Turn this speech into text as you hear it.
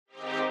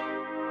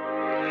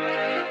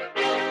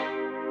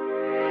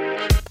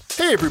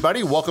Hey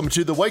everybody, welcome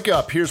to The Wake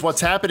Up. Here's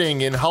what's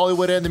happening in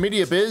Hollywood and the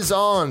media biz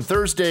on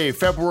Thursday,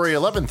 February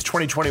 11th,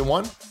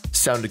 2021.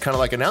 Sounded kind of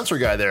like an announcer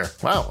guy there.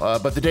 Wow,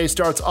 but the day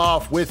starts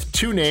off with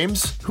two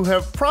names who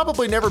have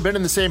probably never been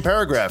in the same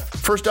paragraph.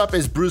 First up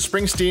is Bruce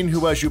Springsteen,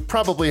 who, as you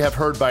probably have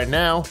heard by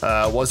now,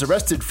 was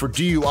arrested for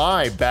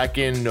DUI back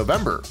in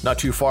November, not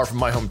too far from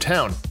my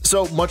hometown.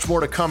 So much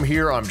more to come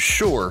here, I'm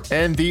sure.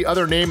 And the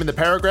other name in the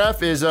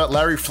paragraph is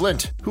Larry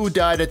Flynt, who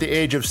died at the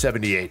age of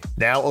 78.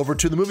 Now over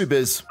to the movie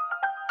biz.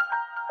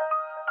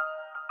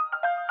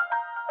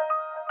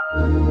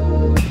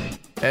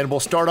 And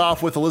we'll start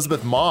off with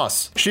Elizabeth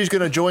Moss. She's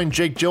going to join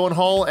Jake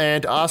Gyllenhaal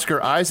and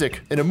Oscar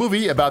Isaac in a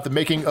movie about the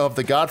making of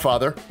The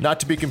Godfather, not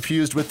to be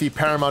confused with the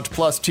Paramount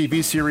Plus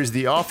TV series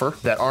The Offer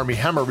that Armie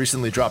Hammer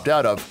recently dropped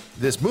out of.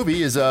 This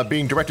movie is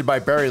being directed by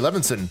Barry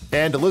Levinson,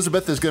 and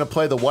Elizabeth is going to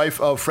play the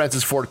wife of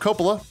Francis Ford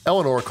Coppola,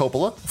 Eleanor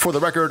Coppola. For the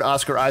record,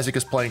 Oscar Isaac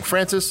is playing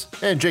Francis,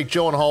 and Jake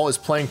Gyllenhaal is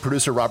playing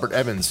producer Robert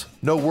Evans.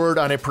 No word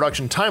on a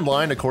production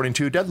timeline, according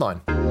to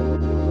Deadline.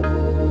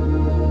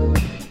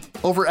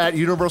 Over at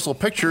Universal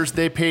Pictures,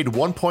 they paid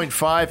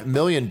 $1.5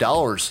 million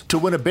to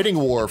win a bidding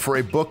war for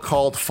a book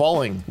called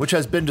Falling, which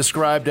has been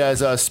described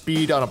as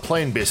speed on a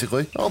plane,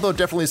 basically, although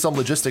definitely some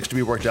logistics to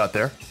be worked out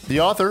there.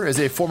 The author is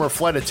a former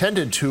flight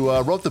attendant who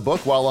wrote the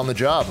book while on the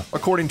job,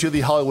 according to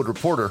The Hollywood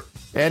Reporter,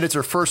 and it's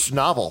her first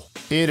novel.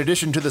 In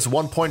addition to this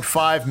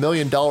 $1.5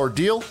 million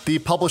deal, the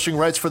publishing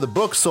rights for the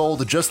book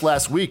sold just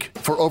last week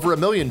for over $1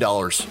 million.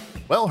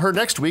 Well, her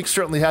next week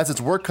certainly has its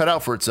work cut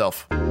out for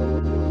itself.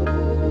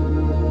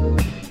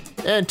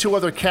 And two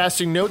other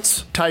casting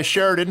notes. Ty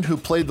Sheridan, who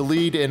played the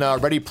lead in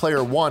Ready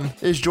Player One,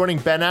 is joining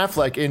Ben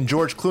Affleck in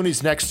George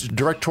Clooney's next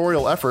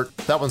directorial effort.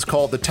 That one's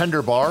called The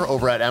Tender Bar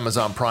over at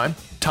Amazon Prime.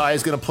 Ty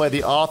is going to play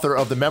the author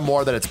of the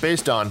memoir that it's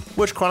based on,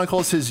 which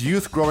chronicles his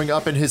youth growing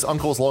up in his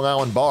uncle's Long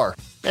Island bar.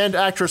 And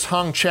actress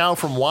Hong Chow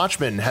from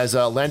Watchmen has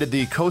landed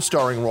the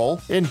co-starring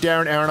role in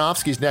Darren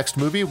Aronofsky's next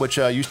movie, which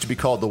used to be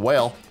called The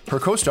Whale. Her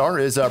co-star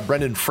is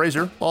Brendan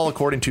Fraser, all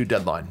according to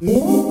Deadline.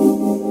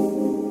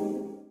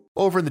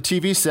 Over in the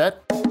TV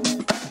set,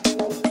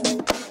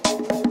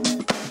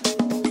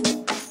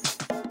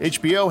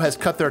 HBO has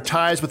cut their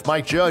ties with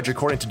Mike Judge,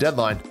 according to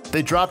Deadline.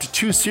 They dropped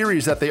two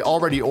series that they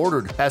already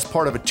ordered as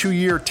part of a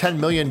 2-year, $10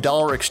 million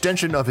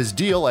extension of his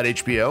deal at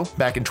HBO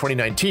back in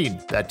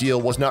 2019. That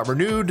deal was not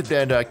renewed,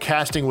 and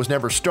casting was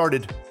never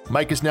started.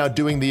 Mike is now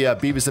doing the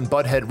Beavis and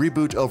Butthead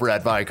reboot over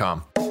at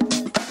Viacom.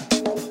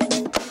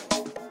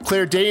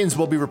 Claire Danes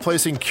will be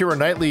replacing Keira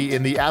Knightley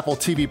in the Apple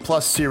TV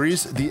Plus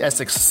series, The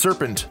Essex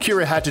Serpent.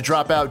 Keira had to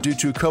drop out due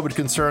to COVID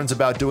concerns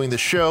about doing the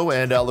show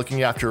and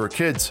looking after her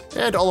kids.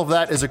 And all of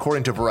that is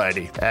according to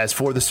Variety. As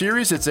for the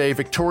series, it's a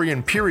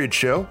Victorian period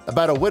show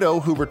about a widow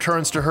who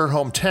returns to her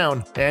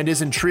hometown and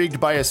is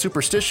intrigued by a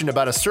superstition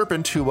about a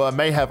serpent who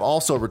may have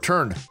also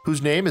returned,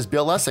 whose name is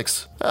Bill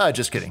Essex.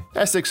 Just kidding.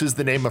 Essex is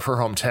the name of her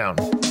hometown.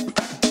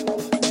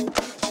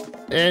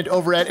 And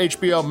over at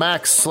HBO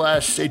Max /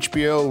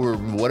 HBO or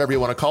whatever you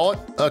want to call it,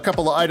 a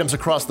couple of items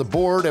across the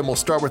board, and we'll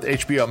start with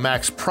HBO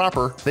Max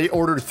proper. They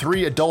ordered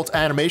 3 adult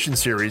animation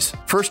series.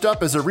 First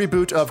up is a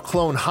reboot of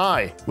Clone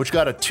High, which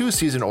got a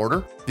 2-season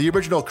order. The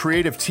original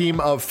creative team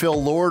of Phil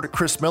Lord,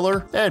 Chris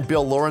Miller, and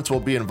Bill Lawrence will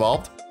be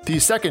involved. The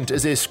second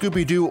is a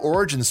Scooby-Doo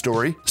origin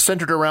story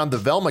centered around the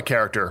Velma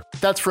character.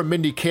 That's from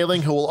Mindy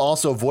Kaling, who will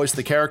also voice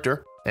the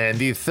character. And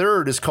the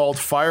third is called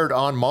Fired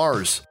on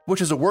Mars,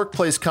 which is a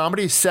workplace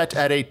comedy set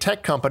at a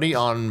tech company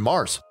on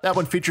Mars. That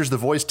one features the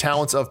voice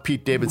talents of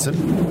Pete Davidson.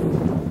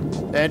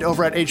 And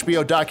over at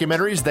HBO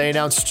Documentaries, they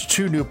announced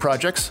 2 new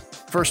projects.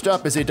 First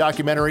up is a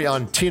documentary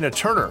on Tina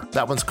Turner.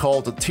 That one's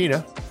called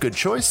Tina. Good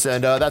choice,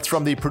 and that's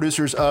from the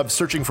producers of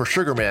Searching for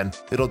Sugar Man.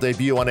 It'll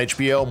debut on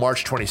HBO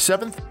March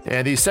 27th.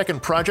 And the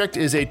second project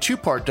is a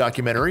 2-part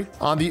documentary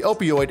on the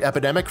opioid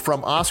epidemic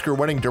from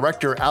Oscar-winning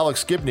director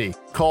Alex Gibney,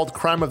 called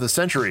Crime of the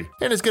Century,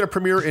 and is going to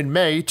premiere in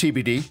May,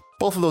 TBD.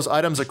 Both of those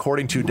items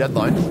according to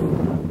Deadline.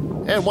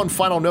 And one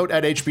final note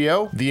at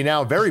HBO, the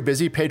now very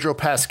busy Pedro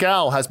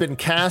Pascal has been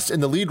cast in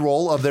the lead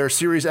role of their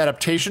series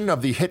adaptation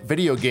of the hit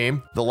video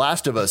game, The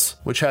Last of Us,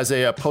 which has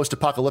a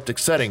post-apocalyptic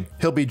setting.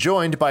 He'll be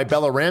joined by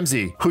Bella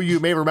Ramsey, who you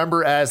may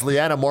remember as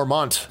Lyanna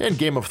Mormont in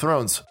Game of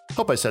Thrones.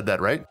 Hope I said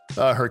that right.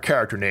 Her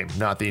character name,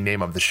 not the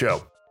name of the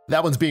show.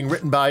 That one's being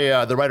written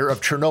by the writer of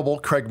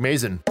Chernobyl, Craig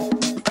Mazin.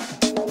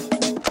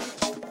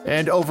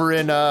 And over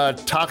in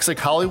Toxic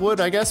Hollywood,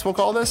 I guess we'll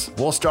call this,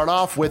 we'll start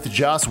off with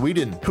Joss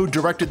Whedon, who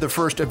directed the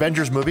first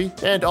Avengers movie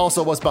and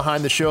also was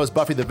behind the shows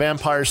Buffy the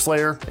Vampire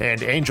Slayer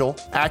and Angel.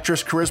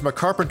 Actress Charisma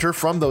Carpenter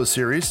from those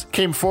series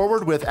came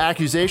forward with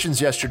accusations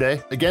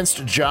yesterday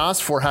against Joss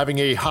for having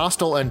a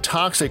hostile and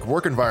toxic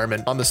work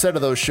environment on the set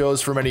of those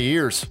shows for many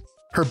years.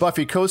 Her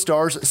Buffy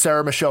co-stars,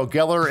 Sarah Michelle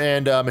Gellar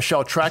and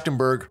Michelle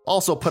Trachtenberg,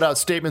 also put out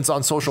statements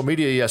on social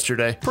media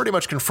yesterday, pretty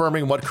much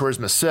confirming what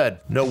Charisma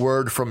said. No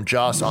word from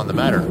Joss on the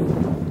matter.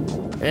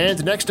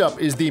 And next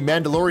up is the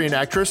Mandalorian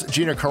actress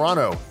Gina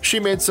Carano. She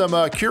made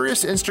some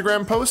curious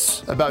Instagram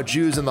posts about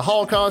Jews and the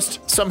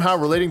Holocaust, somehow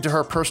relating to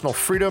her personal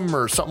freedom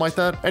or something like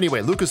that.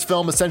 Anyway,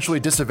 Lucasfilm essentially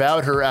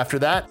disavowed her after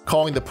that,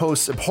 calling the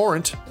posts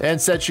abhorrent, and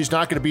said she's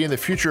not going to be in the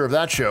future of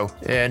that show.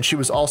 And she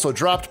was also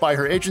dropped by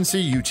her agency,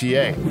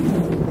 UTA.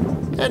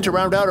 And to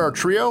round out our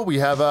trio, we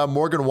have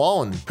Morgan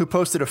Wallen, who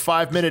posted a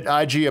 5-minute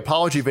IG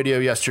apology video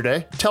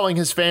yesterday, telling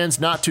his fans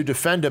not to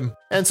defend him,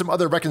 and some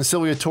other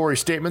reconciliatory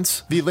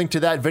statements. The link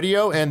to that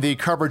video and the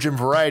coverage in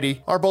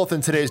Variety are both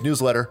in today's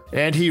newsletter.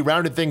 And he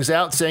rounded things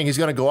out, saying he's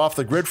going to go off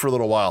the grid for a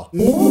little while.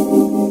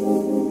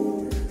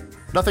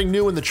 Nothing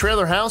new in the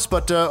trailer house,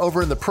 but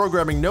over in the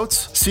programming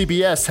notes,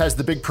 CBS has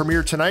the big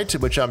premiere tonight,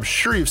 which I'm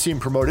sure you've seen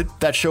promoted.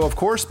 That show, of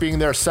course, being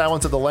their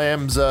Silence of the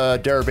Lambs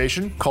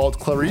derivation, called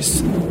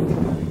Clarice.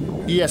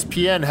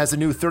 ESPN has a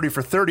new 30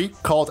 for 30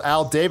 called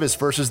Al Davis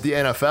versus the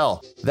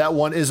NFL. That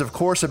one is, of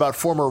course, about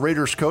former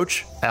Raiders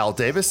coach Al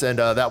Davis, and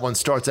that one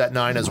starts at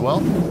 9 as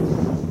well.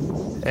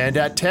 And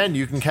at 10,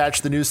 you can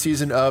catch the new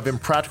season of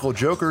Impractical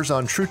Jokers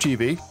on True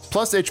TV.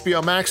 Plus,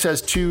 HBO Max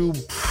has 2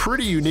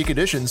 pretty unique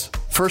additions.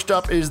 First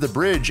up is The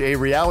Bridge, a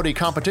reality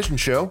competition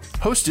show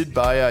hosted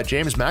by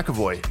James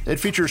McAvoy.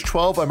 It features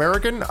 12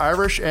 American,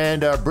 Irish,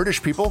 and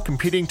British people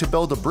competing to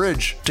build a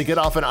bridge to get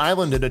off an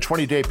island in a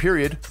 20-day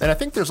period. And I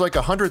think there's like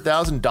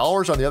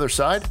 $100,000 on the other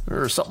side,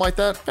 or something like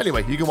that.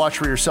 Anyway, you can watch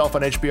for yourself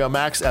on HBO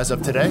Max as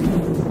of today.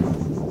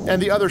 And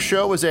the other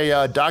show is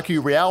a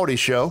docu-reality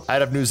show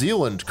out of New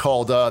Zealand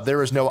called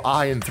There Is No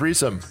I in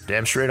Threesome.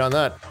 Damn straight on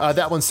that.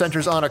 That one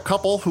centers on a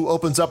couple who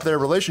opens up their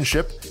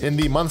relationship in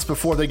the months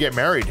before they get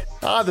married.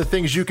 The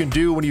things you can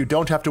do when you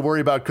don't have to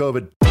worry about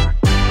COVID.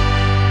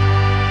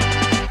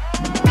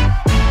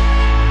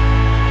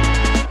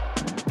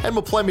 And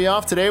we'll play me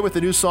off today with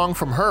a new song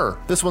from her.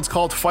 This one's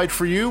called Fight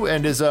For You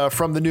and is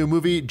from the new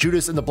movie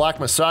Judas and the Black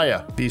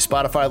Messiah. The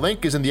Spotify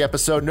link is in the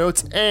episode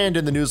notes and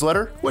in the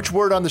newsletter, which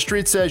Word on the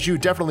Street says you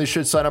definitely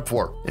should sign up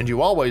for. And you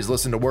always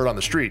listen to Word on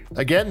the Street.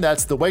 Again,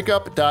 that's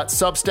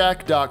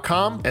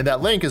thewakeup.substack.com, and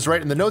that link is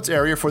right in the notes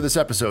area for this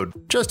episode.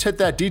 Just hit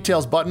that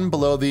details button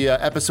below the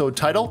episode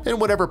title in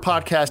whatever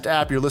podcast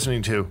app you're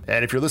listening to.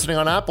 And if you're listening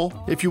on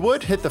Apple, if you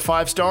would, hit the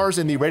 5 stars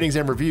in the ratings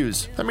and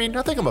reviews. I mean,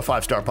 I think I'm a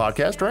 5-star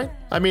podcast, right?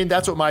 I mean,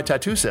 that's what my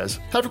tattoo says.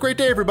 Have a great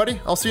day, everybody.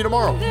 I'll see you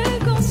tomorrow.